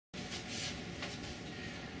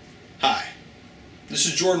Hi, this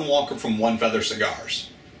is Jordan Walker from One Feather Cigars.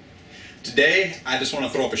 Today, I just want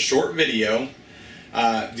to throw up a short video.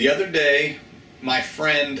 The other day, my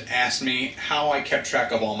friend asked me how I kept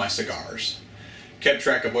track of all my cigars. Kept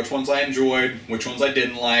track of which ones I enjoyed, which ones I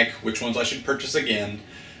didn't like, which ones I should purchase again.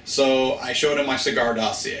 So I showed him my Cigar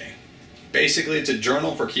Dossier. Basically, it's a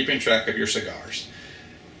journal for keeping track of your cigars.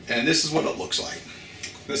 And this is what it looks like.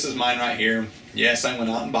 This is mine right here. Yes, I went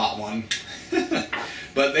out and bought one.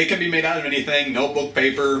 But they can be made out of anything, notebook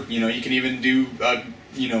paper, you can even do,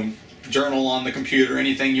 journal on the computer,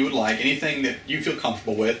 anything you would like, anything that you feel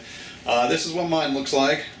comfortable with. This is what mine looks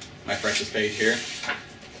like, my freshest page here.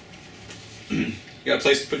 You got a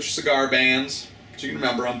place to put your cigar bands, so you can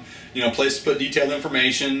remember them. A place to put detailed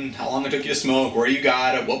information, how long it took you to smoke, where you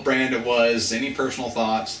got it, what brand it was, any personal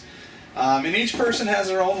thoughts. And each person has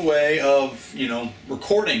their own way of,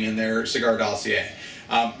 recording in their Cigar Dossier.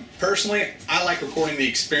 Personally, I like recording the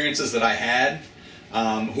experiences that I had,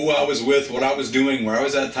 who I was with, what I was doing, where I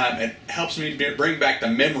was at the time. It helps me bring back the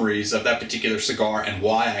memories of that particular cigar and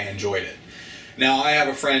why I enjoyed it. Now, I have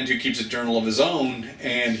a friend who keeps a journal of his own,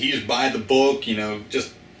 and he's by the book,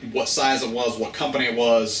 just what size it was, what company it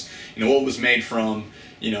was, what it was made from,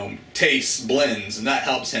 tastes, blends, and that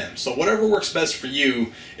helps him. So whatever works best for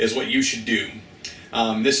you is what you should do.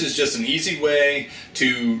 This is just an easy way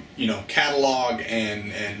to, catalog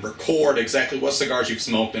and record exactly what cigars you've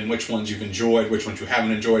smoked and which ones you've enjoyed, which ones you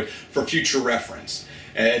haven't enjoyed, for future reference.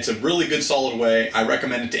 It's a really good, solid way. I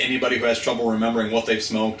recommend it to anybody who has trouble remembering what they've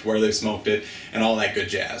smoked, where they've smoked it, and all that good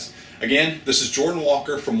jazz. Again, this is Jordan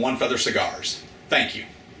Walker from One Feather Cigars. Thank you.